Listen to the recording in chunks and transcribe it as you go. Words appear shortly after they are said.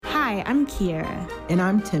Hi, I'm Kiera. And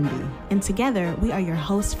I'm Timby. And together, we are your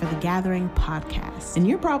hosts for The Gathering podcast. And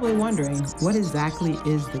you're probably wondering, what exactly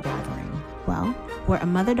is The Gathering? Well, we're a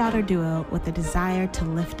mother-daughter duo with a desire to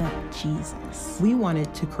lift up Jesus. We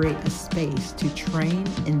wanted to create a space to train,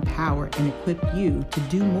 empower, and equip you to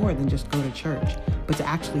do more than just go to church, but to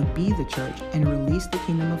actually be the church and release the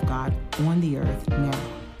kingdom of God on the earth now.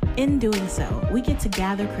 In doing so, we get to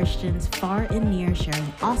gather Christians far and near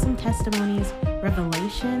sharing awesome testimonies,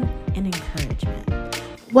 revelation, and encouragement.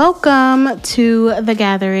 Welcome to The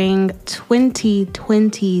Gathering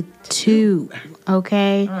 2022,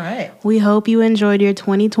 okay? All right. We hope you enjoyed your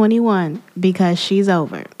 2021 because she's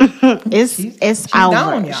over. It's over.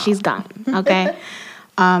 Gone, y'all. She's gone, okay?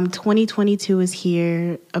 2022 is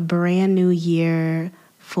here, a brand new year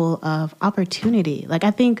full of opportunity. Like,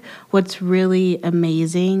 I think what's really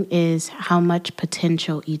amazing is how much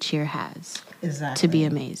potential each year has to be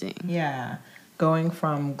amazing. Yeah. Going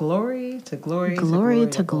from glory to glory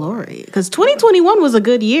to glory. Because 2021 was a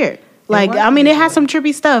good year. Like, it had some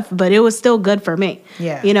trippy stuff, but it was still good for me.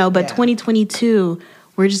 Yeah. 2022,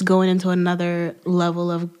 we're just going into another level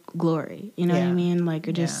of glory. You know what I mean? Like,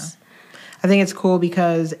 I think it's cool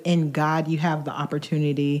because in God, you have the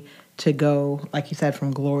opportunity to go, like you said,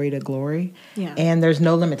 from glory to glory. Yeah. And there's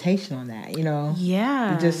no limitation on that, you know?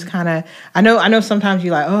 Yeah. You just kind of, I know sometimes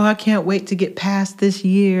you're like, oh, I can't wait to get past this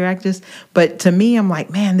year. But to me, I'm like,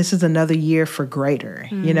 man, this is another year for greater,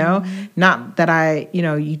 you know? Not that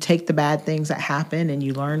you take the bad things that happen and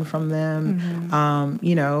you learn from them,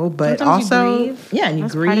 but sometimes also, you grieve. And you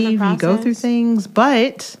That's part of the grieve, you go through process. things,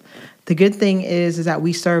 but the good thing is that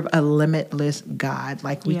we serve a limitless God.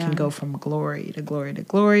 Like we can go from glory to glory to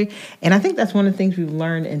glory. And I think that's one of the things we've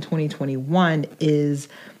learned in 2021 is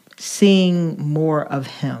seeing more of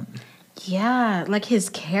him. Yeah, like his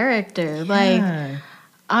character. Like,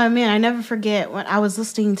 I never forget when I was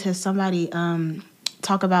listening to somebody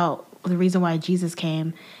talk about the reason why Jesus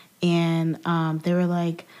came. And they were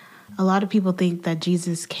like, a lot of people think that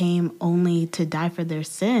Jesus came only to die for their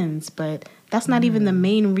sins, but that's not even the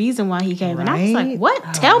main reason why he came. Right? And I was like, what?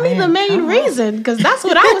 Tell me the main reason, because that's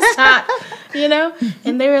what I was taught,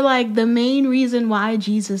 And they were like, the main reason why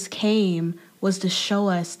Jesus came was to show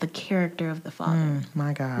us the character of the Father.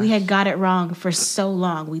 My God. We had got it wrong for so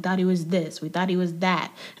long. We thought he was this. We thought he was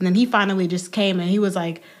that. And then he finally just came and he was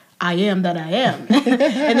like, I am that I am.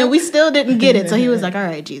 And then we still didn't get it. So he was like, all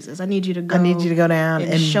right, Jesus, I need you to go down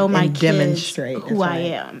and show my and kids demonstrate who I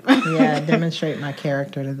am. Demonstrate my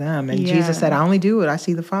character to them. And Jesus said, I only do what I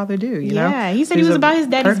see the Father do, you know? He said he was about his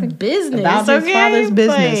daddy's business. About his Father's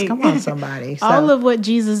business. Like, come on, somebody. So, all of what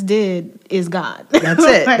Jesus did is God. That's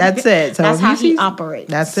it. That's it. So that's how he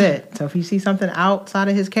operates. That's it. So if you see something outside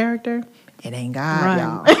of his character, it ain't God,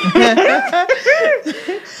 y'all.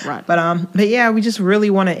 Right. But yeah, we just really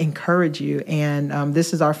want to encourage you. And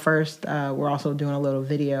this is our first, we're also doing a little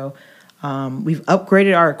video. We've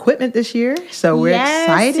upgraded our equipment this year. So we're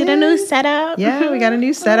excited. Did a new setup. Yeah, we got a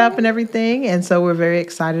new setup and everything. And so we're very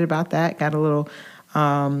excited about that. Got a little,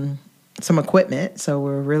 some equipment. So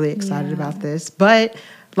we're really excited about this. But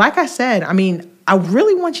like I said, I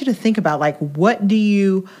really want you to think about, like, what are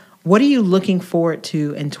you looking forward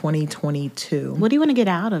to in 2022? What do you want to get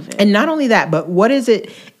out of it? And not only that, but what is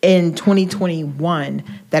it in 2021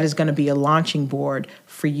 that is going to be a launching board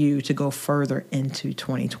for you to go further into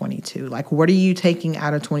 2022? Like, what are you taking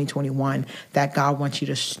out of 2021 that God wants you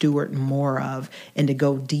to steward more of and to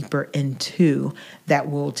go deeper into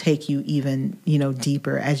that will take you even,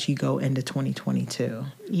 deeper as you go into 2022?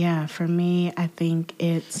 Yeah, for me, I think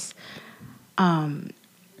it's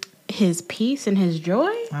his peace and his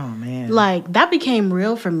joy. Oh man. Like, that became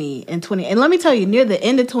real for me in and let me tell you, near the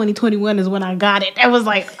end of 2021 is when I got it. I was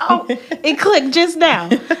like, oh, it clicked just now.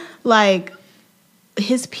 Like,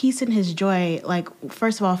 his peace and his joy, like,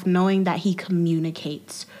 first of all, knowing that he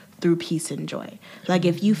communicates through peace and joy. Like,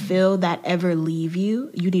 if you feel that ever leave you,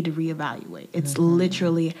 you need to reevaluate. It's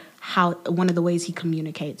literally one of the ways he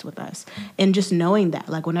communicates with us. And just knowing that,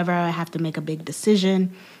 like, whenever I have to make a big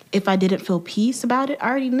decision, if I didn't feel peace about it, I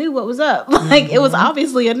already knew what was up. Like, it was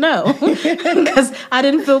obviously a no because I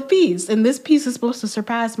didn't feel peace. And this peace is supposed to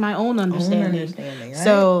surpass my own understanding. Right?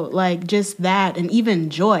 So, like, just that, and even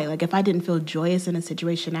joy. Like, if I didn't feel joyous in a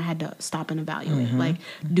situation, I had to stop and evaluate. Like,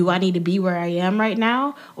 do I need to be where I am right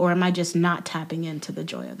now? Or am I just not tapping into the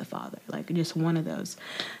joy of the Father? Like, just one of those.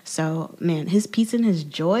 So, man, his peace and his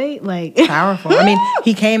joy joy. Like powerful. I mean,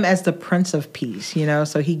 he came as the Prince of Peace,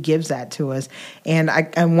 so he gives that to us. And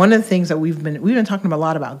one of the things that we've been talking a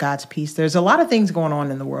lot about God's peace. There's a lot of things going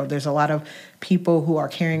on in the world. There's a lot of people who are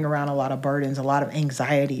carrying around a lot of burdens, a lot of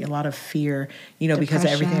anxiety, a lot of fear, because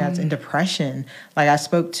of everything that's in depression. Like I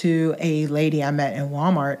spoke to a lady I met in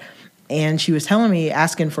Walmart, and she was telling me,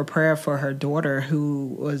 asking for prayer for her daughter who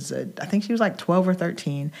was, I think she was like 12 or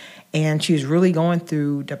 13. And she was really going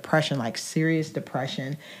through depression, like serious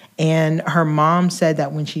depression. And her mom said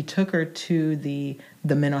that when she took her to the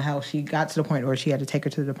mental health, she got to the point where she had to take her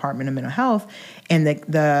to the Department of Mental Health. And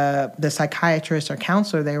the psychiatrist or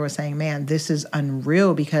counselor there was saying, man, this is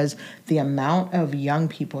unreal, because the amount of young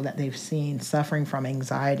people that they've seen suffering from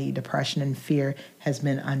anxiety, depression, and fear has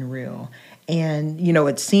been unreal. And,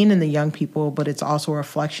 it's seen in the young people, but it's also a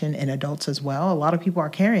reflection in adults as well. A lot of people are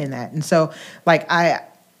carrying that. And so, like, I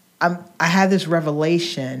had this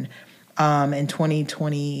revelation in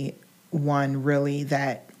 2021, really,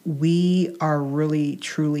 that we are really,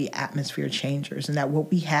 truly atmosphere changers, and that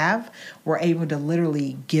what we have, we're able to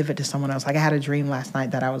literally give it to someone else. Like I had a dream last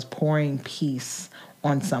night that I was pouring peace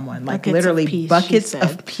on someone, like buckets literally of peace, buckets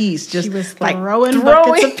of peace. Just she was like throwing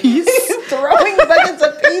buckets of peace. Throwing buckets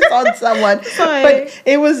of peace on someone. But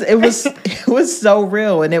it was so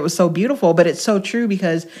real, and it was so beautiful, but it's so true,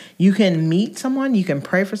 because you can meet someone, you can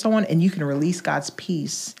pray for someone, and you can release God's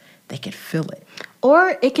peace. They can feel it.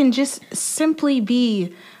 Or it can just simply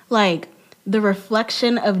be like the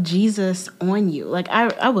reflection of Jesus on you. Like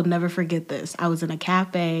I will never forget this. I was in a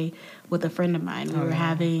cafe with a friend of mine. We were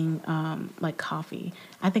having like coffee.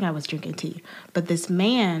 I think I was drinking tea. But this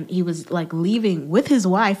man, he was like leaving with his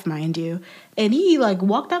wife, mind you. And he like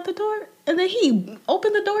walked out the door, and then he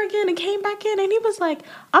opened the door again and came back in. And he was like,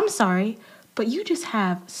 I'm sorry, but you just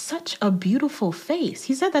have such a beautiful face.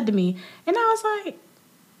 He said that to me. And I was like,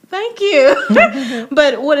 thank you.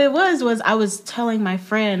 But what it was I was telling my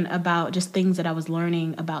friend about just things that I was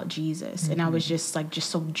learning about Jesus. And I was just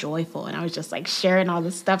so joyful. And I was just like sharing all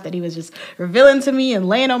this stuff that he was just revealing to me and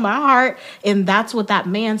laying on my heart. And that's what that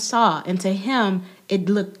man saw. And to him, it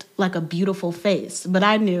looked like a beautiful face, but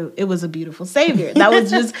I knew it was a beautiful Savior. That was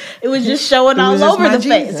just, it was just showing all over the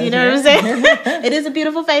face. You know what I'm saying? It is a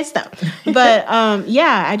beautiful face though. But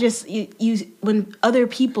I just, you when other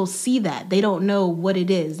people see that, they don't know what it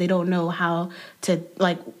is. They don't know how to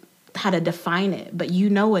define it, but you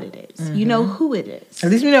know what it is. You know who it is. At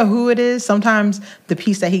least we know who it is. Sometimes the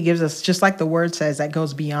peace that he gives us, just like the word says, that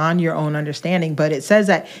goes beyond your own understanding, but it says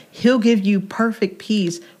that he'll give you perfect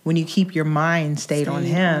peace when you keep your mind stayed on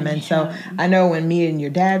him. And so I know when me and your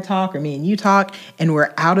dad talk, or me and you talk, and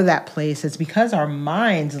we're out of that place, it's because our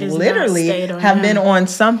minds literally have been on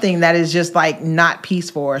something that is just like not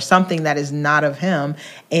peaceful, or something that is not of him.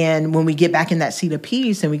 And when we get back in that seat of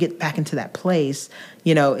peace and we get back into that place,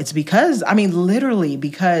 it's because, literally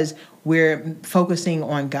because we're focusing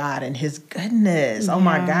on God and his goodness. Yeah. Oh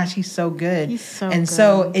my gosh, he's so good. He's so good.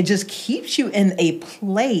 So it just keeps you in a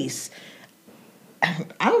place.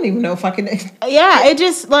 I don't even know if I can. Yeah, it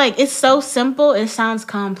just it's so simple. It sounds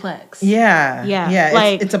complex. Yeah.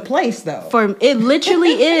 Like it's a place though. For it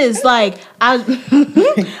literally is like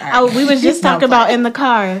we was just talking about in the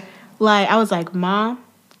car. Like I was like, Mom,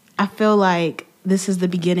 I feel like this is the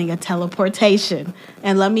beginning of teleportation,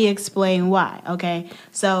 and let me explain why. Okay,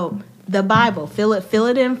 so the Bible, fill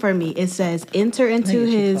it in for me. It says enter into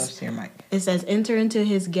his. It says enter into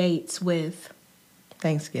his gates with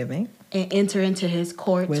thanksgiving. And enter into his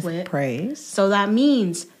courts with praise. So that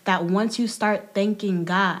means that once you start thanking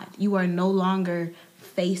God, you are no longer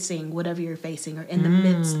facing whatever you're facing, or in the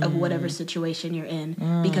midst of whatever situation you're in,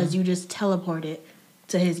 because you just teleported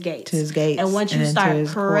to his gates. And once you start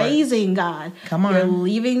praising God, you're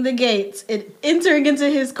leaving the gates and entering into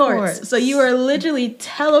his courts. So you are literally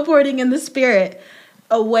teleporting in the spirit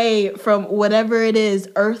away from whatever it is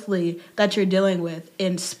earthly that you're dealing with,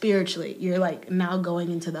 and spiritually you're like now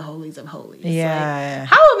going into the holies of holies. Yeah.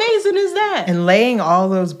 How amazing is that? And laying all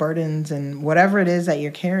those burdens and whatever it is that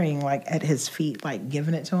you're carrying, like at his feet, like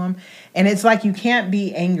giving it to him. And it's like you can't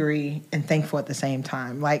be angry and thankful at the same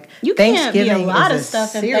time. Like you Thanksgiving can't be a lot of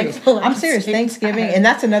stuff and thankful. I'm serious. Thanksgiving, and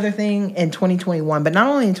that's another thing in 2021, but not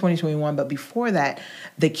only in 2021, but before that,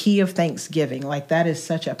 the key of Thanksgiving, like that is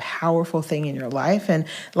such a powerful thing in your life. And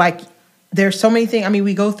like there's so many things.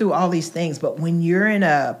 We go through all these things, but when you're in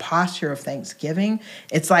a posture of Thanksgiving,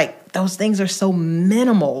 it's like those things are so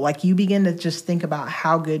minimal. Like you begin to just think about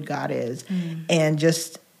how good God is and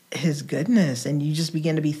just his goodness, and you just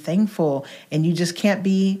begin to be thankful, and you just can't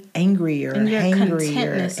be angry or hangry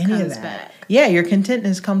or any of that. Back. Yeah, your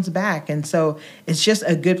contentness comes back. And so it's just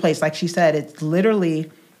a good place. Like she said, it's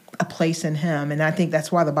literally a place in him. And I think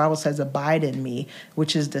that's why the Bible says abide in me,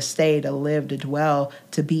 which is to stay, to live, to dwell,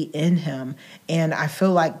 to be in him. And I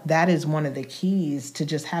feel like that is one of the keys to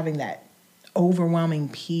just having that overwhelming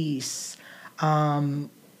peace.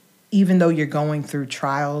 Even though you're going through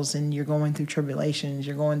trials and you're going through tribulations,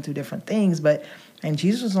 you're going through different things, and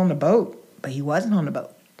Jesus was on the boat, but he wasn't on the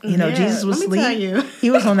boat. Jesus was asleep. He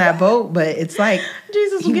was on that boat, but it's like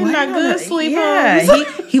Jesus was getting that good sleep.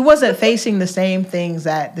 He wasn't facing the same things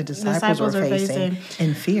that the disciples were facing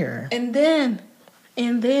in fear. And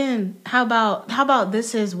then how about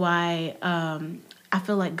this is why I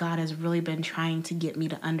feel like God has really been trying to get me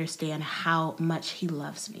to understand how much he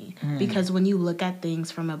loves me. Because when you look at things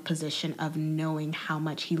from a position of knowing how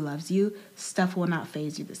much he loves you, stuff will not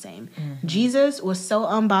faze you the same. Jesus was so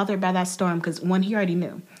unbothered by that storm because he already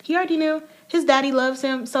knew. He already knew his daddy loves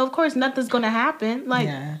him. So, of course, nothing's going to happen.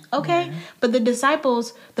 Okay. Yeah. But the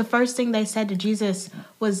disciples, the first thing they said to Jesus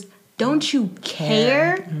was, don't you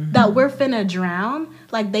care that we're finna drown?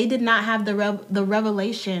 Like, they did not have the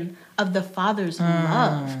revelation of the Father's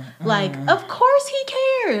love. Like, of course he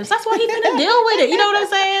cares. That's why he finna deal with it. You know what I'm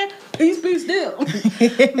saying? Peace, deal.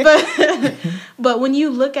 But when you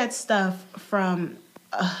look at stuff from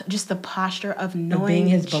just the posture of knowing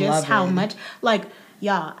just beloved. How much, like,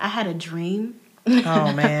 y'all, I had a dream.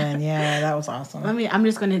 Oh man, yeah, that was awesome. I'm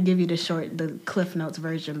just gonna give you the Cliff Notes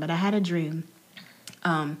version, but I had a dream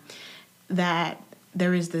that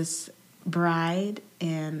there is this bride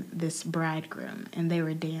and this bridegroom, and they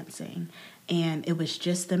were dancing, and it was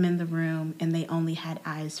just them in the room, and they only had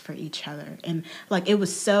eyes for each other, and like it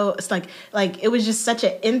was it was just such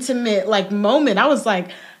an intimate moment. I was like,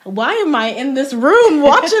 why am I in this room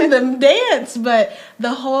watching them dance? But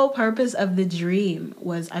the whole purpose of the dream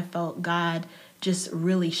was I felt God just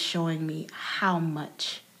really showing me how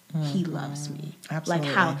much he loves me. Absolutely.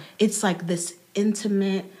 Like how it's like this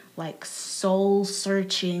intimate, like soul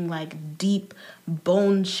searching, like deep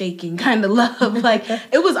bone shaking kind of love. Like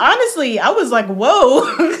it was honestly, I was like, whoa,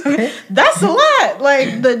 that's a lot. Like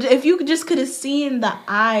if you just could have seen the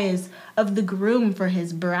eyes of the groom for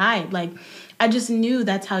his bride, like I just knew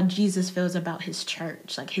that's how Jesus feels about his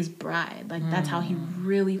church, like his bride. Like that's how he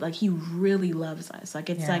really loves us.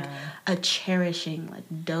 Like it's like a cherishing, like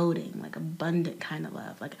doting, like abundant kind of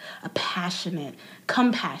love, like a passionate,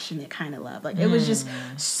 compassionate kind of love. Like it was just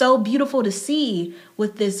so beautiful to see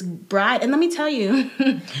with this bride. And let me tell you,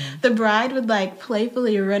 the bride would like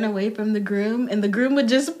playfully run away from the groom, and the groom would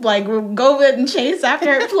just like go and chase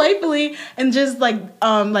after her playfully and just like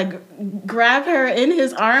grab her in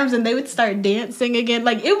his arms, and they would start dancing again.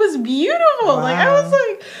 Like it was beautiful. Wow. Like I was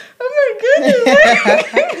like, oh my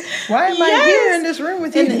goodness. Why am I here in this room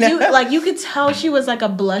with you? And you could tell she was like a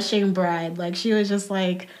blushing bride. Like she was just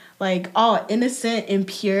like all innocent and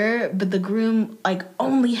pure, but the groom like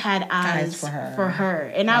only had eyes for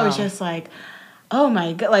her. And I was just like, oh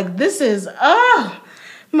my god, like this is, oh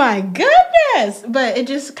my goodness. But it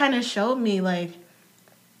just kind of showed me like,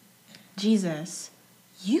 Jesus,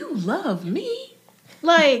 you love me.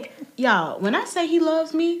 Like, y'all, when I say he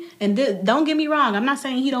loves me, and don't get me wrong, I'm not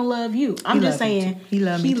saying he don't love you. I'm just saying he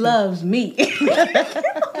loves me.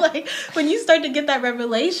 Like, when you start to get that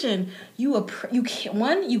revelation, you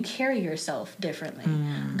carry yourself differently.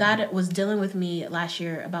 God was dealing with me last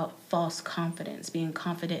year about false confidence, being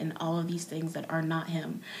confident in all of these things that are not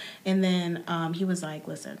him. And then he was like,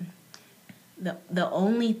 listen, the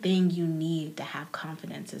only thing you need to have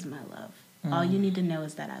confidence is my love. All you need to know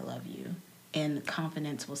is that I love you, and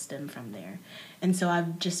confidence will stem from there. And so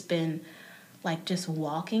I've just been like just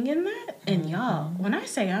walking in that. And y'all, when I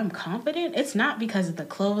say I'm confident, it's not because of the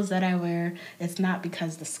clothes that I wear. It's not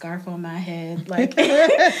because the scarf on my head. Like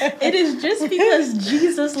it is just because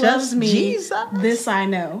Jesus loves me. Jesus. This I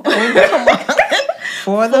know.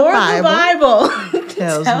 For the Bible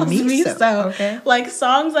tells me so. Okay. Like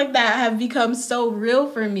songs like that have become so real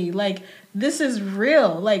for me. Like this is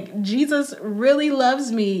real. Like Jesus really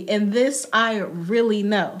loves me, and this I really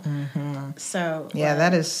know. So yeah,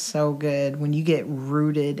 that is so good when you get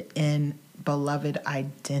rooted in beloved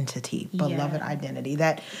identity.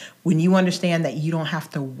 That when you understand that you don't have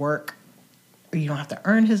to work, or you don't have to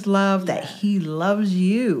earn his love, that he loves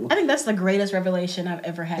you. I think that's the greatest revelation I've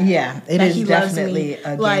ever had. Yeah, it is definitely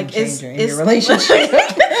a game changer in your relationship.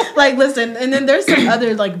 Like, listen, and then there's some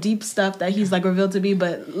other like deep stuff that he's like revealed to me,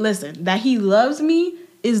 but listen, that he loves me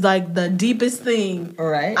is like the deepest thing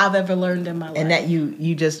I've ever learned in my life. And that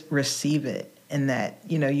you just receive it and that,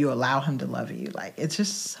 you know, you allow him to love you. Like, it's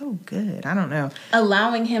just so good. I don't know.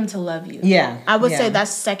 Allowing him to love you. Yeah. I would say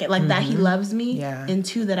that's second, like that he loves me. Yeah. And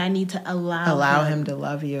two, that I need to allow him to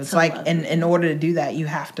love you. It's like, in order to do that, you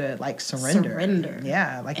have to like surrender.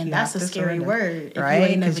 Yeah. Like, and you that's have a to scary surrender, word.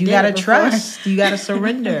 right? Because you got to trust. You got to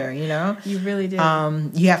surrender, you know? You really do.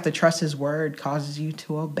 You have to trust his word causes you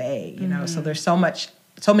to obey, you know? So there's so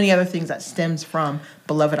many other things that stems from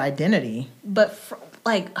beloved identity. But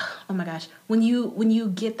like, oh my gosh, when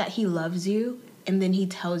you get that he loves you, and then he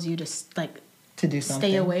tells you to like to do something,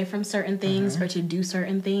 stay away from certain things or to do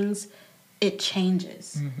certain things, it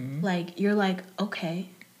changes. Like, you're like, okay,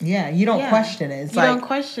 yeah, you don't question it. It's you don't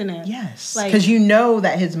question it. Yes, like, because you know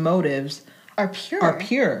that his motives are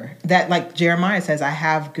pure. That, like Jeremiah says, I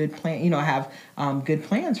have good plan. You know, I have good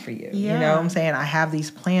plans for you. Yeah. You know what I'm saying? I have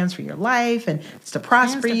these plans for your life, and it's to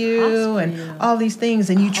prosper you, and all these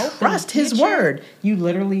things. And you trust his word. You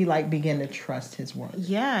literally like begin to trust his word.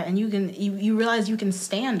 Yeah, and you realize you can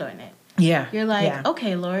stand on it. Yeah. You're like,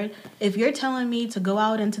 okay, Lord, if you're telling me to go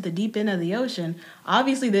out into the deep end of the ocean,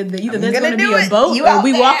 obviously either there's going to be a boat or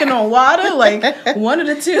we walking on water, like one of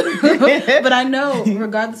the two. But I know,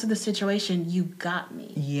 regardless of the situation, you got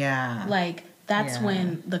me. Yeah. Like, that's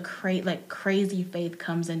when the crazy faith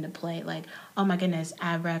comes into play. Like, oh my goodness,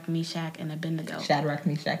 Shadrach, Meshach, and Abednego. Shadrach,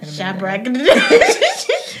 Meshach, and Abednego. Shadrach.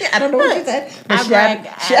 I don't know what you said.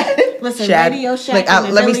 Listen, Radio Shack.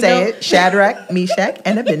 Let me say it. Shadrach, Meshach,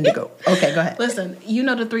 and Abednego. Okay, go ahead. Listen, you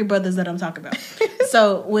know the three brothers that I'm talking about.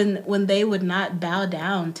 So when they would not bow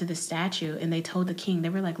down to the statue, and they told the king, they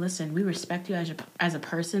were like, listen, we respect you as a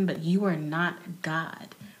person, but you are not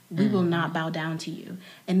God. We will not bow down to you.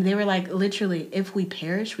 And they were like, literally, if we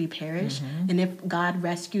perish, we perish. And if God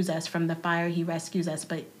rescues us from the fire, he rescues us.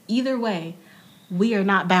 But either way, we are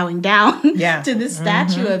not bowing down to this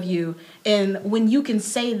statue of you. And when you can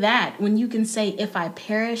say that, when you can say, if I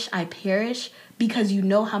perish, because you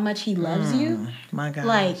know how much he loves you. My gosh.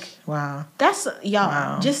 Like, wow. That's,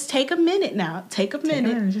 y'all, just take a minute now. Take a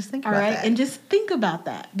minute and just think about that. And just think about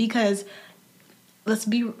that. Because let's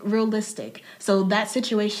be realistic. So that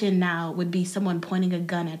situation now would be someone pointing a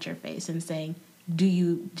gun at your face and saying, do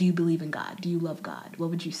you believe in God? Do you love God? What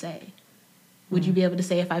would you say? Would you be able to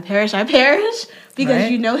say, if I perish, because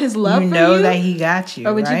you know his love for you? You know that he got you,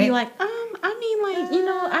 or would you be like, I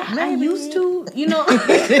used to, you know,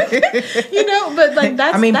 but like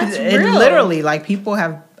that's real. Literally, like people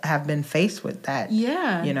have been faced with that.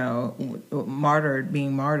 Yeah, you know,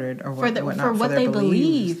 being martyred or whatnot for what they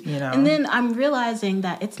believe. You know, and then I'm realizing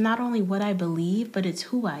that it's not only what I believe, but it's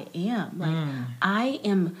who I am. Like I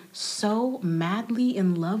am so madly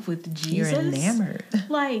in love with Jesus. You're enamored.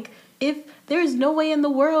 Like, if there's no way in the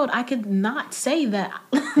world I could not say that.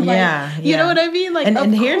 You know what I mean? Like,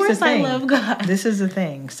 and here's the thing. I love God. This is the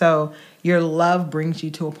thing. So your love brings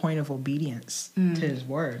you to a point of obedience to his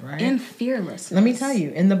word, right? And fearlessness. Let me tell you,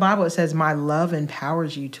 in the Bible it says, my love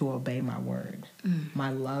empowers you to obey my word. My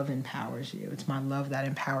love empowers you. It's my love that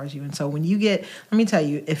empowers you. And so when you let me tell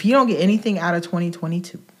you, if you don't get anything out of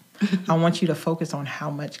 2022, I want you to focus on how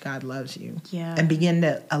much God loves you. Yeah. And begin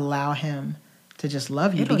to allow him to just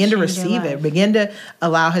love you. Begin to receive it. Begin to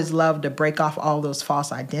allow his love to break off all those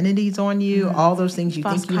false identities on you, all those things you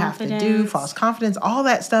think you have to do, false confidence, all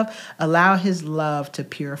that stuff. Allow his love to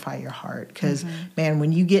purify your heart. Because, man,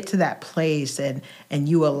 when you get to that place and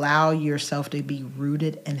you allow yourself to be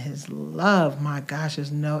rooted in his love, my gosh,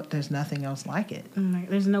 there's nothing else like it.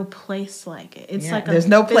 There's no place like it. It's like there's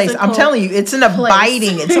no place. I'm telling you, it's an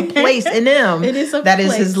abiding. It's a place in him. It is that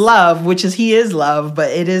is his love, which is he is love, but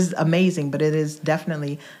it is amazing. But it is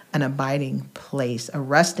definitely an abiding place, a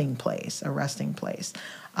resting place,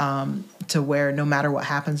 to where no matter what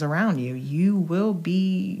happens around you, you'll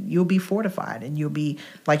be fortified, and you'll be,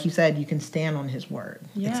 like you said, you can stand on his word.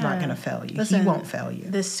 Yeah. It's not going to fail you. Listen, he won't fail you.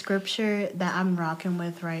 The scripture that I'm rocking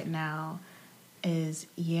with right now is,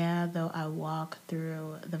 though I walk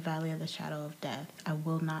through the valley of the shadow of death, I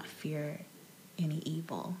will not fear any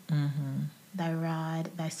evil. Thy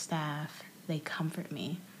rod, thy staff, they comfort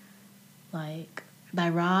me. Like, thy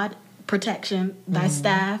rod, protection, thy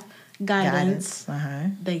staff, guidance.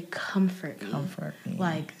 They comfort me.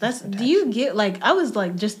 Like, do you get, like, I was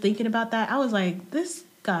like just thinking about that. I was like, this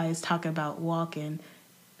guy is talking about walking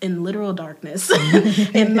in literal darkness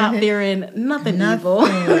and not fearing nothing evil.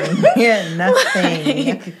 Yeah,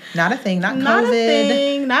 nothing. Not a thing. Not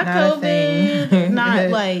COVID. Not COVID. not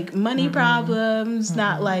like money problems,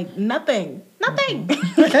 not like nothing.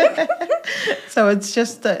 So it's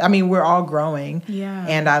just, I mean, we're all growing. Yeah.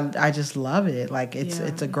 And I just love it. Like it's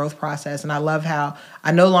a growth process. And I love how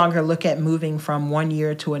I no longer look at moving from one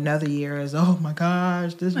year to another year as, oh my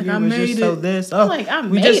gosh, this year was just so this. Oh, like I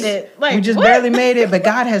made it. Like we just what? barely made it. But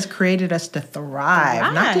God has created us to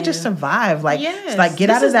thrive, not to just survive. Like, it's like get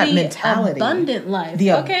out of that mentality. Abundant life. The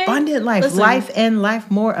abundant life. Listen, life and life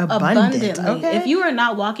more abundant. Okay? If you are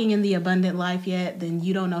not walking in the abundant life yet, then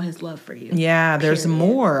you don't know his love for you. Yeah, there's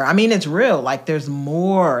more. I mean, it's real. Like there's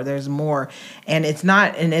more. There's more. And it's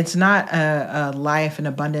not a life in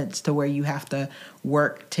abundance to where you have to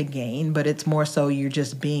work to gain, but it's more so you're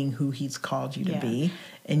just being who he's called you to be.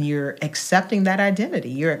 And you're accepting that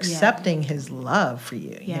identity. You're accepting his love for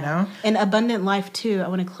you, you know? And abundant life, too, I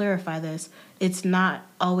want to clarify this. It's not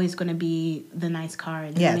always going to be the nice car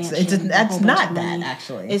and the mansion. That's not that,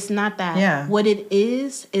 actually. It's not that. Yeah. What it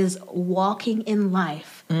is walking in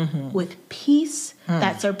life with peace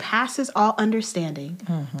that surpasses all understanding,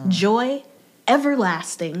 joy,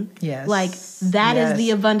 everlasting. Yes. Like that is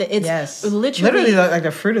the abundant. It's literally like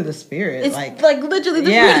the fruit of the spirit. It's like literally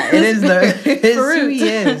the fruit. It is it's who he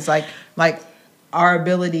is. Like our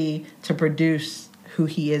ability to produce who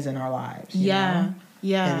he is in our lives. You know?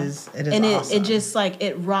 Yeah. It is and awesome. it just like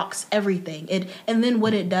it rocks everything. And then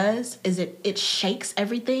what it does is it shakes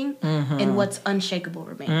everything and what's unshakable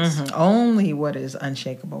remains. Only what is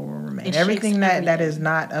unshakable will remain. Everything that is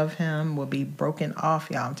not of him will be broken off,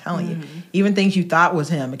 y'all. I'm telling you. Even things you thought was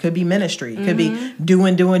him. It could be ministry. It could be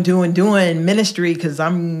doing ministry because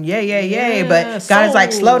I'm but God is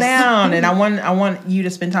like, slow down and I want you to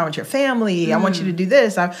spend time with your family. I want you to do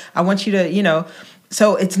this. I want you to,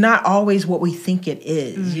 so it's not always what we think it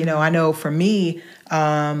is. I know for me,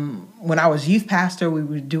 when I was youth pastor, we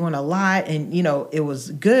were doing a lot and, it was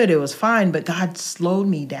good. It was fine. But God slowed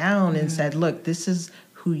me down and said, look, this is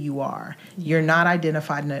who you are. You're not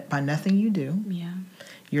identified by nothing you do. Yeah.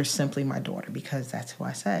 You're simply my daughter because that's who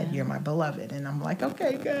I said. You're my beloved. And I'm like,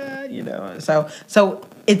 okay, God, So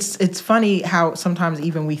it's funny how sometimes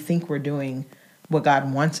even we think we're doing what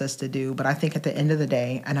God wants us to do. But I think at the end of the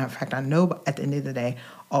day, and in fact, I know at the end of the day,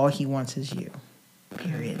 all he wants is you.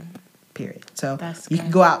 Period. So you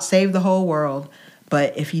can go out, save the whole world.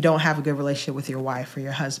 But if you don't have a good relationship with your wife or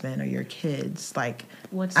your husband or your kids, like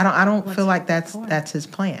I don't feel like that's his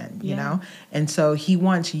plan, you know? And so he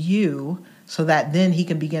wants you so that then he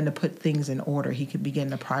can begin to put things in order. He can begin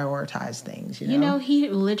to prioritize things, he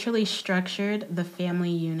literally structured the family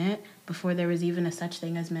unit before there was even a such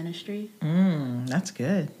thing as ministry. That's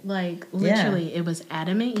good. Like, literally, it was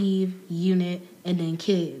Adam and Eve, unit, and then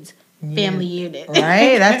kids, family unit.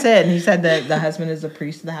 Right? That's it. And he said that the husband is the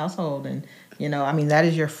priest of the household. And, that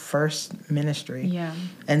is your first ministry. Yeah.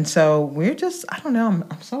 And so we're just, I don't know,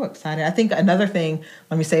 I'm so excited. I think another thing,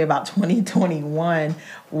 let me say about 2021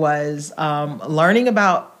 was learning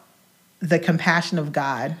about the compassion of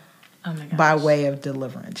God by way of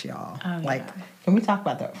deliverance, y'all. Can we talk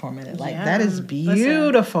about that for a minute? That is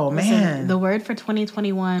beautiful, man. The word for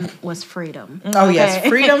 2021 was freedom. Oh, yes.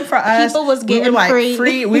 Freedom for us. People was getting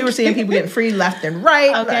free. We were seeing people getting free left and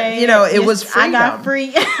right. Okay. It was freedom. I got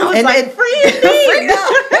free. I was free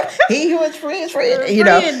indeed. He who is free is free.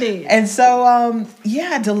 Indeed. And so,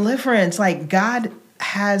 deliverance. Like, God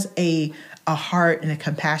has a heart and a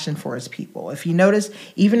compassion for his people. If you notice,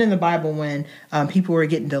 even in the Bible, when people were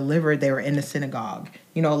getting delivered, they were in the synagogue.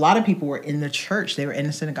 A lot of people were in the church. They were in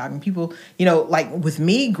the synagogue. And people, like with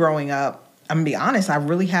me growing up, I'm going to be honest, I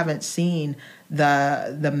really haven't seen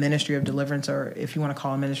the ministry of deliverance, or if you want to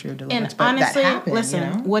call it ministry of deliverance. And but honestly, that happened,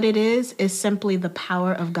 listen, what it is simply the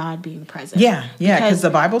power of God being present. Yeah, because the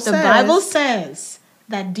Bible says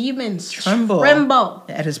that demons tremble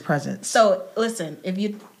at his presence. So listen, if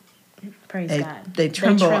you... Praise God. They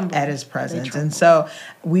tremble at his presence. And so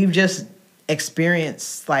we've just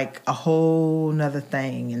experienced like a whole nother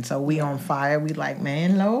thing. And so we on fire. We like,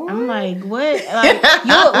 man, Lord. I'm like, what?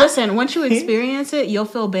 You'll listen, once you experience it, you'll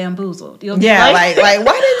feel bamboozled. You'll be like why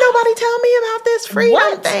didn't nobody tell me about this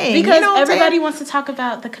freedom thing? Because everybody wants to talk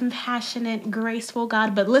about the compassionate, graceful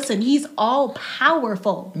God. But listen, he's all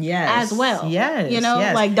powerful as well.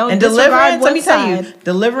 Yes. Like don't and disregard deliverance, let me tell you,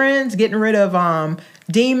 deliverance, getting rid of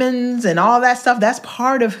demons and all that stuff, that's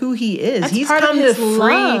part of who he is. He's come to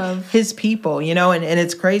free his people, and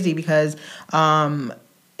it's crazy because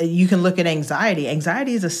you can look at anxiety.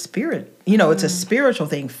 Anxiety is a spirit, it's a spiritual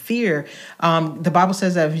thing. Fear, the Bible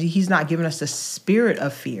says that he's not given us the spirit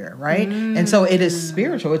of fear, right? And so it is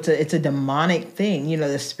spiritual. It's a demonic thing,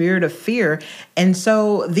 the spirit of fear. And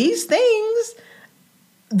so these things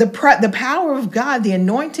the power of God, the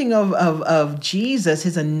anointing of Jesus,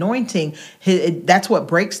 his anointing, that's what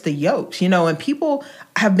breaks the yokes, and people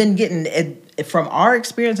have been getting from our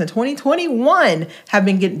experience in 2021 have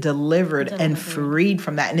been getting delivered and freed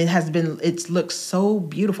from that. And it's looked so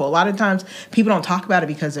beautiful. A lot of times people don't talk about it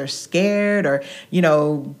because they're scared or,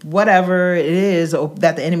 whatever it is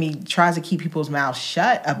that the enemy tries to keep people's mouths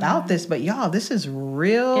shut about this. But y'all, this is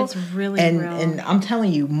real. It's really real. And I'm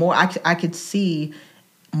telling you, more, I could see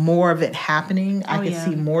more of it happening. I could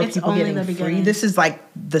see more people getting free. This is like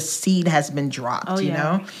the seed has been dropped,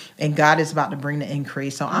 and God is about to bring the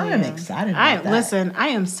increase. So I am excited about that. Listen, I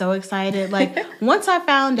am so excited. Like, once I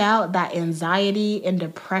found out that anxiety and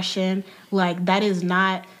depression, like,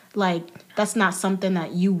 that's not something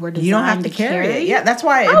that you were designed you don't have to carry it. Yeah, that's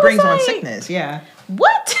why it brings on sickness. Yeah.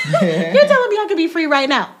 What? You're telling me I could be free right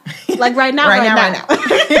now? Like, right now? right now.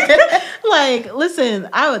 Like, listen,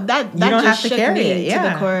 that you don't just have to carry it. to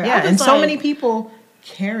the core. Yeah, and so many people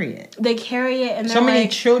carry it. They carry it, and so many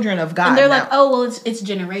children of God. And they're like, oh, well, it's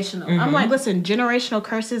generational. Mm-hmm. I'm like, listen, generational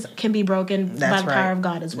curses can be broken by the power of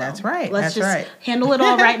God as well. That's right. Let's just handle it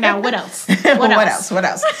all right now. What else? What else?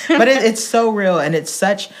 But it's so real, and it's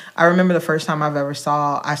such. I remember the first time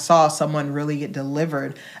I saw someone really get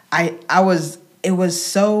delivered. It was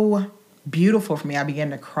so beautiful for me. I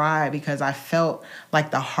began to cry because I felt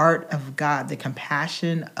like the heart of God, the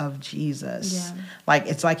compassion of Jesus. Yeah. Like,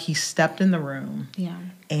 it's like he stepped in the room. Yeah.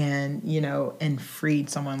 And, and freed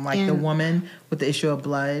someone, like the woman with the issue of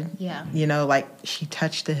blood. Yeah. Like, she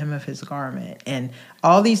touched the hem of his garment, and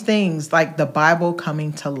all these things, like the Bible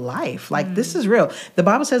coming to life. Like, this is real. The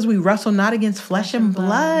Bible says we wrestle not against flesh and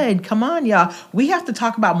blood. Come on, y'all. We have to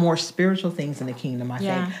talk about more spiritual things in the kingdom, I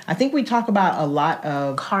think. I think we talk about a lot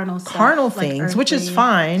of carnal things, which is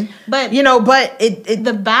fine. But, but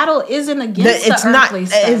the battle isn't against the earthly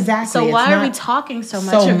stuff. Exactly. So why are we talking so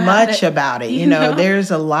much about it? There's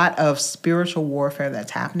a lot of spiritual warfare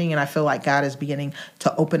that's happening, and I feel like God is beginning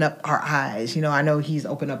to open up our eyes. I know he's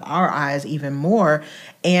opened up our eyes even more,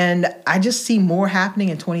 and I just see more happening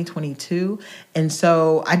in 2022. And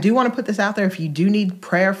so I do want to put this out there. If you do need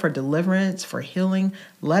prayer for deliverance, for healing,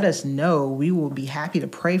 let us know. We will be happy to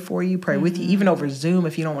pray for you, pray with you, even over Zoom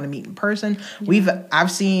if you don't want to meet in person. Yeah.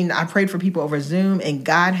 I prayed for people over Zoom, and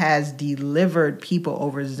God has delivered people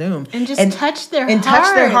over Zoom. And touched their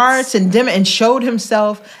hearts. And showed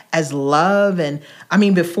himself as love. And I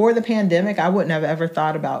mean, before the pandemic, I wouldn't have ever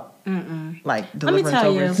thought about like deliverance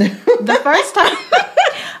over Zoom.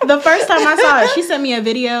 The first time I saw it, she sent me a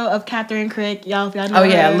video of Catherine Crick. Y'all, if y'all know her. Oh,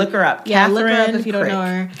 yeah, look her up. Yeah, look her up if you don't know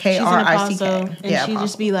her. K-R-I-C-K. She's an apostle. And yeah, she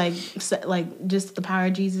just be like, just the power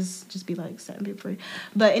of Jesus, just be like setting people free.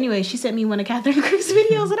 But anyway, she sent me one of Catherine Crick's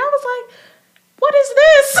videos, and I was like, what is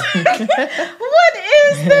this? What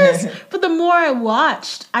is this? But the more I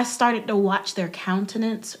watched, I started to watch their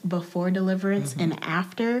countenance before deliverance and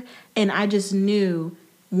after. And I just knew,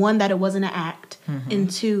 one, that it wasn't an act, and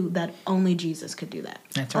two, that only Jesus could do that.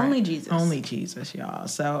 That's right. Only Jesus. Only Jesus, y'all.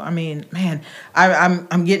 So, I mean, man,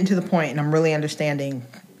 I'm getting to the point, and I'm really understanding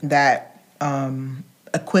that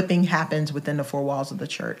equipping happens within the four walls of the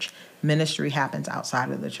church. Ministry happens outside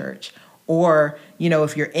of the church. Or,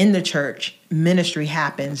 if you're in the church, ministry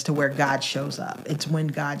happens to where God shows up. It's when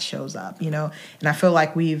God shows up, And I feel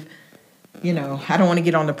like we've, I don't want to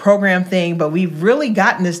get on the program thing, but we've really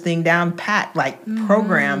gotten this thing down pat, like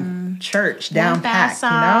program church down pat,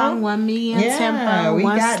 song, 1 million tempo,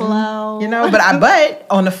 one slow. But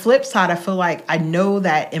on the flip side, I feel like I know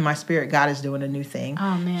that in my spirit, God is doing a new thing.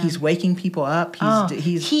 Oh, man. He's waking people up.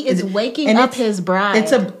 He is waking up his bride.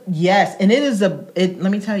 Let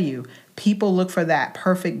me tell you, people look for that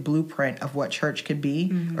perfect blueprint of what church could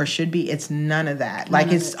be or should be. It's none of that.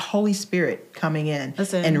 It's Holy Spirit coming in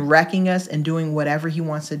and wrecking us and doing whatever he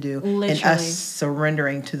wants to do. Literally. And us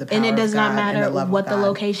surrendering to the power of God. And it does not matter what the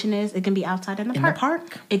location is. It can be outside in the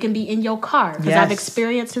park. It can be in your car. Because I've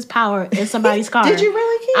experienced his power in somebody's car. Did you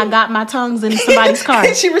really, Keith? I got my tongues in somebody's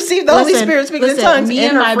car. She received the Holy Spirit speaking in tongues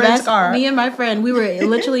in her friend's car. Me and my friend, we were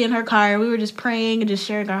literally in her car. We were just praying and just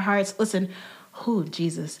sharing our hearts. Listen,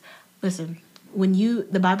 Jesus. Listen,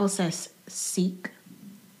 the Bible says, seek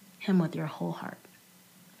him with your whole heart,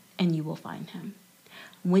 and you will find him.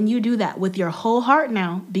 When you do that with your whole heart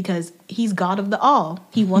now, because he's God of the all,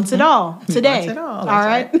 he wants it all today. He wants it all. All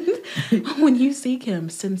right? When you seek him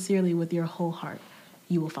sincerely with your whole heart,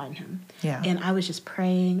 you will find him. Yeah. And I was just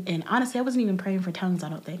praying, and honestly, I wasn't even praying for tongues, I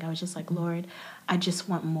don't think. I was just like, Lord, I just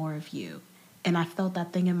want more of you. And I felt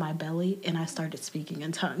that thing in my belly, and I started speaking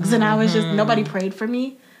in tongues. And I was just, nobody prayed for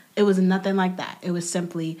me. It was nothing like that. It was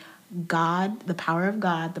simply God, the power of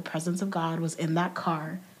God, the presence of God was in that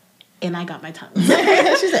car. and I got my tongues.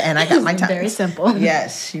 She said, and I got my tongues. Very simple.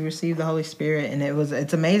 Yes, she received the Holy Spirit, and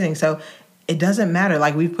it's amazing. So it doesn't matter.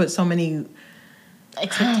 Like, we've put so many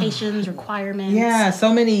expectations, requirements. Yeah,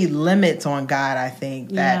 so many limits on God, I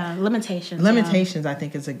think. Limitations. Limitations, I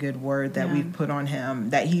think, is a good word that we've put on him.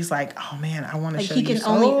 That he's like, oh man, I want to show you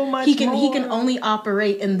so much He can only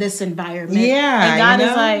operate in this environment. Yeah. And God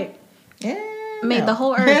is like, made the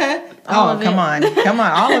whole earth. Come on,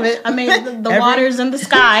 all of it. I made the waters and the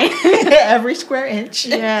sky. Every square inch.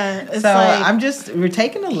 Yeah. It's so like, we're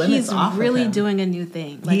taking the limits off. He's really of him. doing a new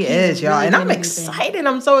thing. Like, he is, y'all. And I'm excited.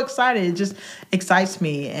 I'm so excited. It just excites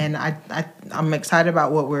me. And I'm excited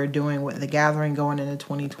about what we're doing with the gathering going into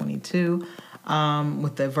 2022.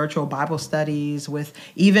 With the virtual Bible studies, with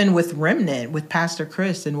Remnant, with Pastor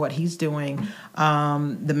Chris and what he's doing,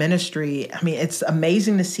 the ministry. I mean, it's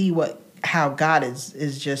amazing to see how God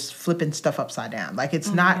is just flipping stuff upside down. Like,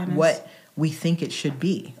 it's not what we think it should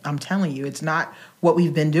be. I'm telling you, it's not what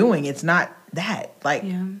we've been doing. It's not that. Like,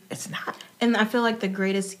 it's not. And I feel like the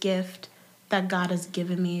greatest gift that God has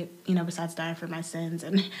given me, besides dying for my sins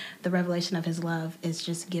and the revelation of his love, is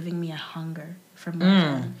just giving me a hunger for more of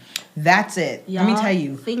him. That's it. Y'all, let me tell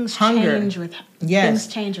you. Things change with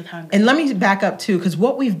hunger. And let me back up too, because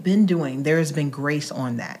what we've been doing, there has been grace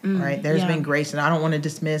on that, right? There's been grace, and I don't want to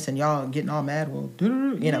dismiss, and y'all getting all mad. Well,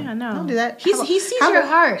 don't do that. He sees your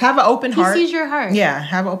heart. Have an open heart. He sees your heart. Yeah,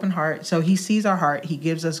 have an open heart. So he sees our heart. He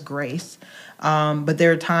gives us grace. But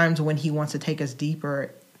there are times when he wants to take us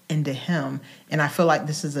deeper into him, and I feel like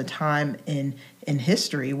this is a time in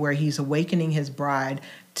history where he's awakening his bride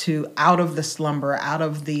to out of the slumber, out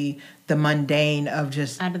of the mundane of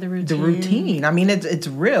just out of the routine. I mean, it's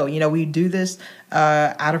real. We do this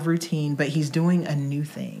out of routine, but he's doing a new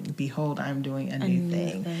thing. Behold, I'm doing a new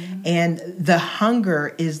thing. And the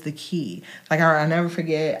hunger is the key. Like, I'll never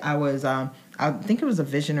forget, I think it was a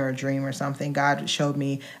vision or a dream or something. God showed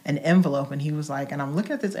me an envelope, and he was like, and I'm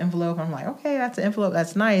looking at this envelope, and I'm like, okay, that's an envelope,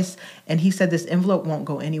 that's nice. And he said, this envelope won't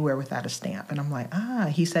go anywhere without a stamp. And I'm like,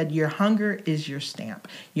 he said, your hunger is your stamp.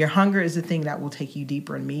 Your hunger is the thing that will take you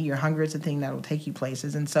deeper in me. Your hunger is the thing that will take you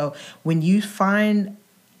places. And so when you find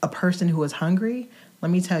a person who is hungry,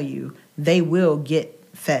 let me tell you, they will get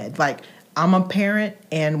fed. Like, I'm a parent,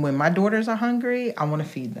 and when my daughters are hungry, I want to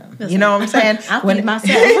feed them. You know what I'm saying? I'll feed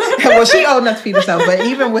myself. Well, she old enough to feed herself, but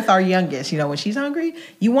even with our youngest, when she's hungry,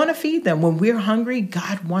 you want to feed them. When we're hungry,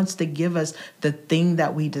 God wants to give us the thing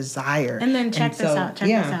that we desire. And then check this out.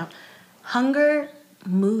 Hunger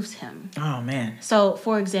moves him. Oh, man. So,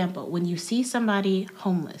 for example, when you see somebody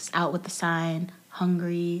homeless out with the sign,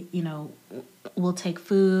 hungry, we'll take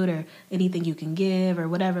food or anything you can give or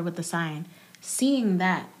whatever with the sign, seeing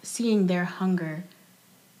their hunger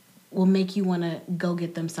will make you want to go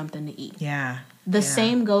get them something to eat. Yeah. The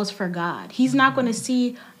same goes for God. He's not going to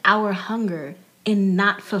see our hunger and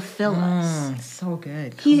not fulfill us. So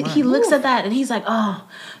good. He looks at that and he's like, oh,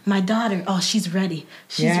 my daughter, she's ready.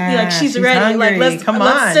 She's ready. Hungry. Like,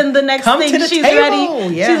 let's send the next thing. She's table.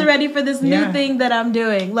 Ready. Yeah. She's ready for this new thing that I'm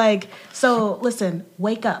doing. Like, so listen,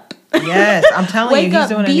 wake up. Yes, I'm telling you, he's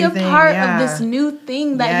doing a new thing. Be a part of this new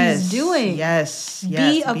thing that he's doing. Yes,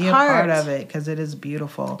 be a part of it, because it is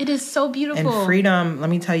beautiful. It is so beautiful. And freedom, let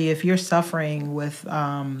me tell you, if you're suffering with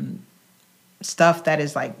stuff that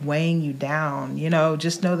is like weighing you down,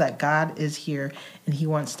 just know that God is here and he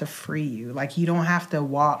wants to free you. Like, you don't have to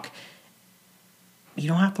walk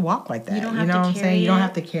like that. You know what I'm saying? You don't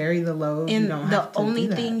have to carry the load. And the only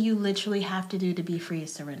thing you literally have to do to be free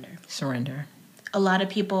is surrender. A lot of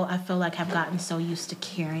people, I feel like, have gotten so used to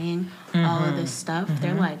carrying all of this stuff.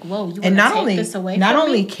 They're like, whoa, you want to take this away from me? Not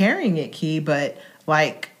only carrying it, Key, but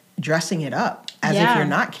like dressing it up as if you're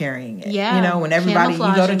not carrying it. Yeah. When everybody, you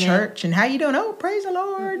go to church and how you doing? Oh, praise the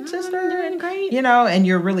Lord, sister. I'm doing great. And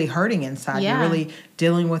you're really hurting inside. Yeah. You're really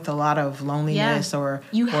dealing with a lot of loneliness or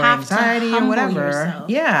anxiety or whatever. Yourself.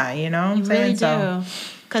 Yeah, you know what I'm saying? Really do.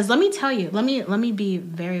 Because let me tell you, let me be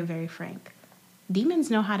very, very frank.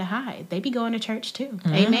 Demons know how to hide. They be going to church too.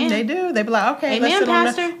 Amen. They do. They be like, okay, amen,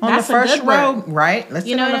 let's sit Pastor. on the first row. Right? Let's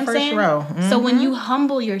sit on the first row. So when you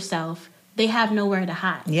humble yourself, they have nowhere to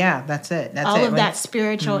hide. Yeah, that's it. All of that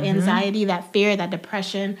spiritual anxiety, that fear, that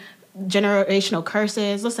depression, generational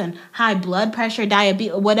curses. Listen, high blood pressure,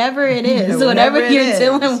 diabetes, whatever it is, whatever you're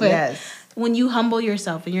dealing with. Yes. When you humble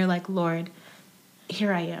yourself and you're like, Lord,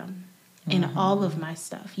 here I am. in all of my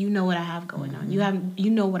stuff. You know what I have going on. You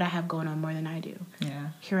know what I have going on more than I do. Yeah.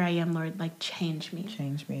 Here I am, Lord, like change me.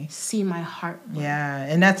 Change me. See my heart. Lord. Yeah.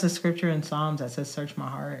 And that's a scripture in Psalms that says, search my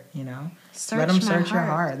heart, you know. Let him my search your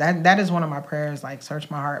heart. That is one of my prayers, like, search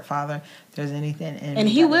my heart, Father. If there's anything in and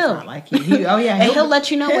me he that will. is not like you. Oh, yeah. And he'll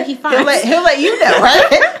let you know what he finds. He'll let you know,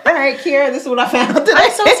 right? All right, Kiera, this is what I found today.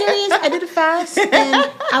 I'm so serious. I did a fast,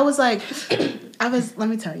 and I was like, let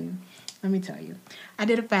me tell you. I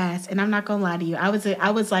did a fast, and I'm not gonna lie to you. I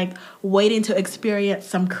was like waiting to experience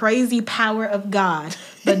some crazy power of God.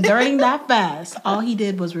 But during that fast, all he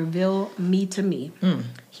did was reveal me to me.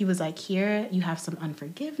 He was like, here, you have some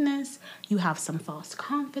unforgiveness, you have some false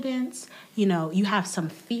confidence, you know, you have some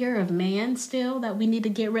fear of man still that we need to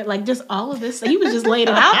get rid, like just all of this. He was just laying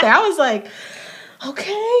it out there. I was like,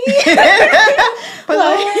 okay. But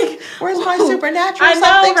like, where's my supernatural? I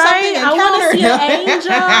know, right? I want to see an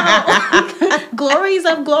angel. Glories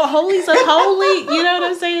of glory, holies of holy. You know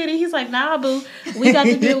what I'm saying? And he's like, nah, boo, we got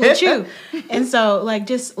to deal with you. And so, like,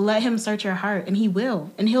 just let him search your heart, and he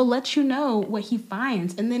will. And he'll let you know what he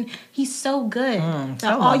finds. And then he's so good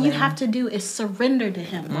that all you have to do is surrender to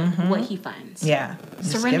him what he finds. Yeah.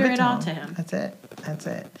 Surrender it all to him. That's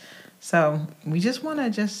it. So we just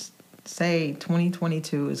want to say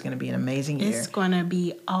 2022 is going to be an amazing year. It's going to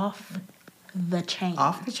be off the chain.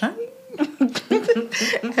 Off the chain?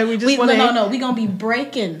 And we just No. We're going to be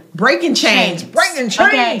breaking chains. Breaking chains,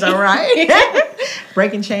 okay. All right?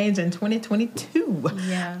 Breaking chains in 2022.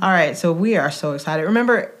 Yeah. All right, so we are so excited.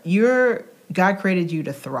 Remember, God created you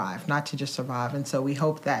to thrive, not to just survive. And so we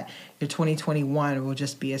hope that your 2021 will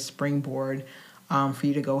just be a springboard for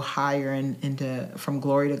you to go higher into from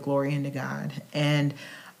glory to glory into God. And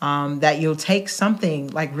that you'll take something,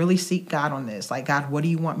 like really seek God on this. Like, God, what do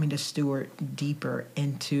you want me to steward deeper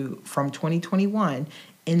into from 2021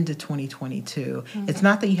 into 2022? It's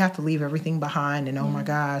not that you have to leave everything behind and, oh my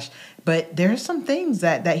gosh, but there's some things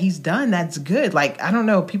that he's done that's good. Like, I don't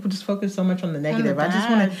know, people just focus so much on the negative. I just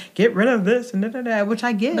want to get rid of this and da-da-da, which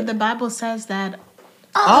I get. But the Bible says that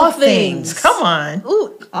all things. Come on.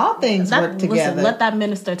 Ooh, all things work together. Listen, let that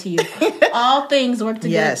minister to you. All things work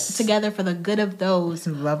together for the good of those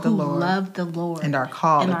who love the Lord and are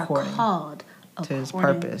called according to his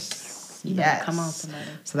purpose. You better come on, somebody.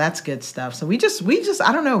 So that's good stuff. So we just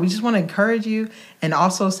I don't know, we just want to encourage you and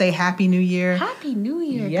also say Happy New Year. Happy New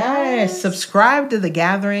Year, yes, guys. Subscribe to The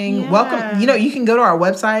Gathering. Yeah. Welcome. You know, you can go to our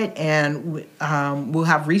website and we'll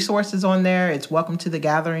have resources on there. It's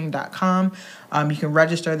welcometothegathering.com. You can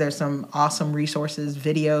register. There's some awesome resources,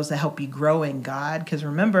 videos that help you grow in God. Because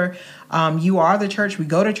remember, you are the church. We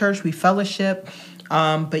go to church. We fellowship.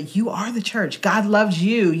 But you are the church. God loves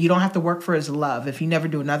you. You don't have to work for his love. If you never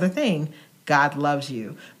do another thing, God loves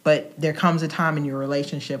you. But there comes a time in your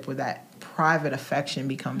relationship where that private affection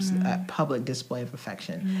becomes a public display of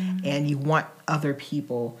affection. And you want other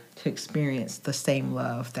people to experience the same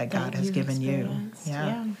love that God has given you.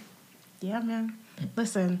 Yeah, man.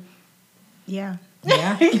 Listen. Yeah.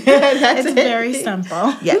 It's very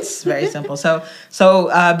simple. Yes, very simple. So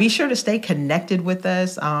be sure to stay connected with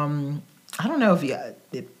us. I don't know if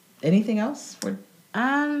anything else.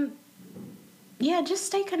 Yeah, just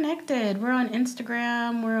stay connected. We're on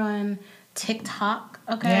Instagram. We're on TikTok.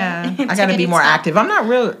 Okay. Yeah, I got to be more active. I'm not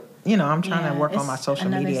real. I'm trying to work on my social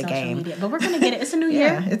media game. But we're gonna get it. It's a new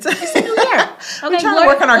year. It's a new year. Okay, we're trying to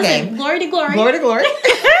work on our game. Glory to glory. Glory to glory.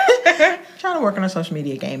 Trying to work on our social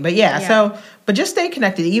media game. But but just stay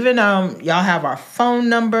connected. Even y'all have our phone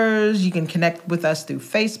numbers. You can connect with us through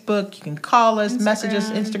Facebook. You can call us, message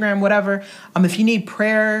us, Instagram, whatever. If you need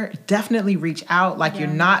prayer, definitely reach out. Like, you're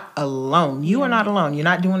not alone. You are not alone. You're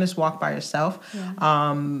not doing this walk by yourself.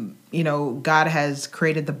 Yeah. God has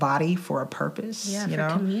created the body for a purpose. Yeah,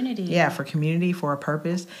 for community. Yeah, for community, for a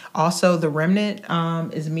purpose. Also, the Remnant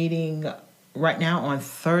is meeting right now on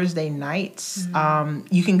Thursday nights.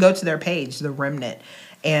 You can go to their page, The Remnant,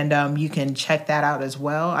 and you can check that out as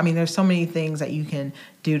well. I mean, there's so many things that you can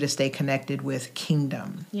do to stay connected with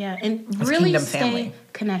Kingdom. Yeah, and really stay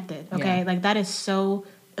connected, okay? Yeah. Like, that is so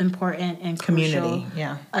important and crucial. Community,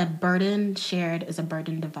 yeah. A burden shared is a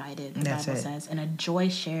burden divided, the Bible says. And a joy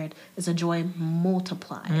shared is a joy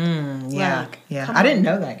multiplied. Yeah, I didn't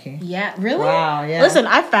know that, Key. Yeah, really? Wow, yeah. Listen,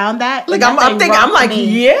 I found that. Like, I'm thinking, I'm like,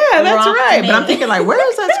 yeah, that's right. But I'm thinking, like, where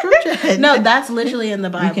is that scripture? No, that's literally in the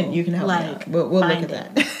Bible. You can help me out. We'll look at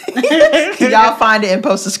that. Y'all find it and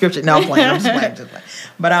post the scripture. No, I'm playing. I'm just playing.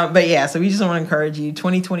 But yeah, so we just want to encourage you.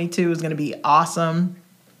 2022 is going to be awesome.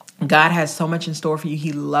 God has so much in store for you.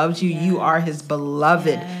 He loves you. Yes. You are his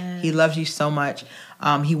beloved. Yes. He loves you so much.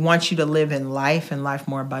 He wants you to live in life and life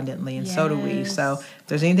more abundantly, and so do we. So if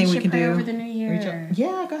there's anything we can do. Over the new year.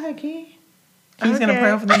 Yeah, go ahead, Key. He's going to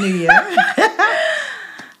pray over the new year.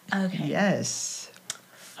 Okay. Yes.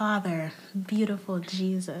 Father, beautiful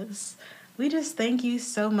Jesus, we just thank you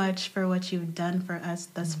so much for what you've done for us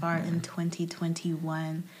thus far in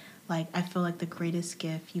 2021. Like, I feel like the greatest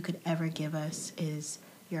gift you could ever give us is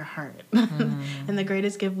your heart. And the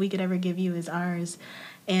greatest gift we could ever give you is ours.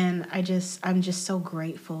 And I'm just so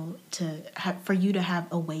grateful for you to have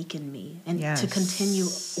awakened me and to continue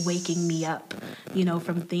waking me up,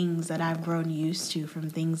 from things that I've grown used to, from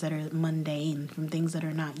things that are mundane, from things that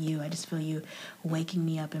are not you. I just feel you waking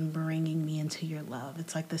me up and bringing me into your love.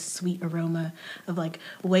 It's like the sweet aroma of like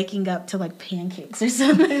waking up to like pancakes or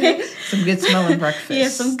something. Some good smelling breakfast. Yeah,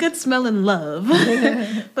 some good smelling love.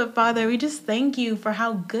 But Father, we just thank you for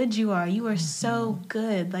how good you are. You are so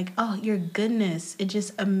good. Like, your goodness, it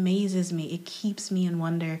just amazes me. It keeps me in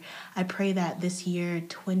wonder. I pray that this year,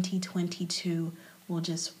 2022, will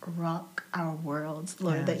just rock our worlds,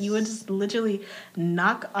 Lord. That you would just literally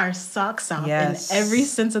knock our socks off in every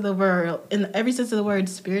sense of the word,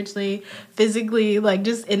 spiritually, physically, like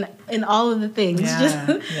just in all of the things.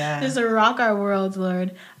 Just to rock our worlds,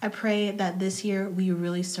 Lord. I pray that this year we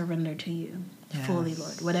really surrender to you. Fully,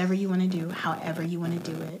 Lord. Whatever you want to do, however you want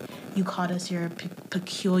to do it. You called us your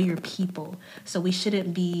peculiar people. So we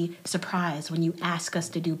shouldn't be surprised when you ask us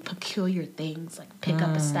to do peculiar things, like pick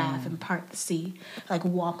up a staff and part the sea, like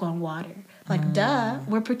walk on water. Like, duh,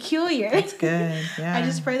 we're peculiar. That's good. Yeah. I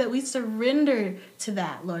just pray that we surrender to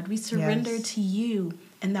that, Lord. We surrender to you,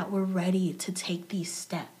 and that we're ready to take these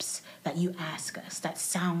steps that you ask us, that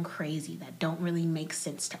sound crazy, that don't really make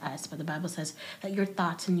sense to us. But the Bible says that your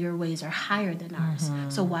thoughts and your ways are higher than ours.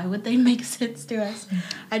 So why would they make sense to us?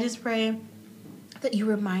 I just pray that you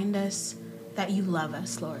remind us that you love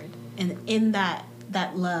us, Lord. And in that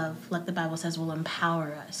love, like the Bible says, will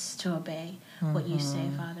empower us to obey what you say,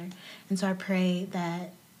 Father. And so I pray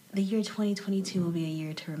that the year 2022 will be a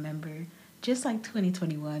year to remember, just like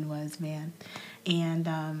 2021 was, man. And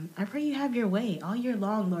I pray you have your way all year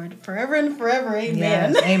long, Lord, forever and forever.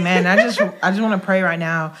 Amen. Yes, amen. I just want to pray right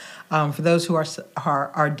now for those who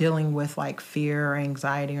are dealing with like fear or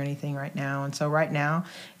anxiety or anything right now. And so right now,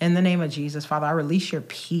 in the name of Jesus, Father, I release your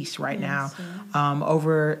peace right now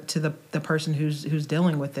over to the person who's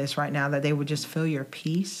dealing with this right now, that they would just feel your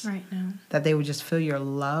peace right now, that they would just feel your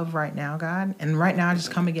love right now, God. And right now, I just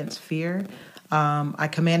come against fear. I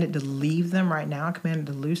command it to leave them right now. I command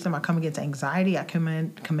it to loose them. I come against anxiety. I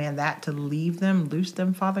command that to leave them, loose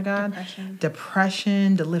them, Father God.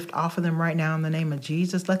 Depression to lift off of them right now in the name of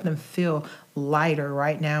Jesus. Let them feel lighter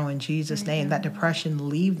right now in Jesus' name. That depression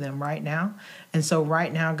leave them right now. And so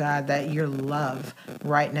right now, God, that your love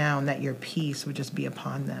right now and that your peace would just be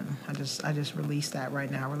upon them. I just release that right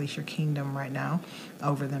now. Release your kingdom right now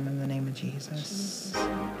over them in the name of Jesus.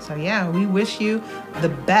 So yeah, we wish you the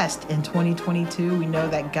best in 2022. We know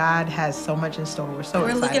that God has so much in store. We're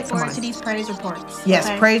excited. Looking forward to these praise reports. Yes,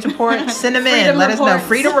 praise reports. Send them in. Let us know.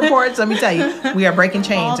 Freedom reports. Let me tell you, we are breaking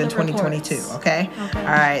chains in 2022. Okay? All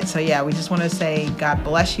right. So yeah, we just want to say God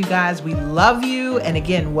bless you guys. We love you. And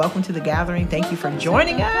again, welcome to the gathering. Thank you for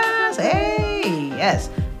joining us. Hey, yes,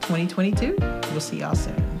 2022. We'll see y'all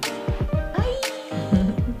soon.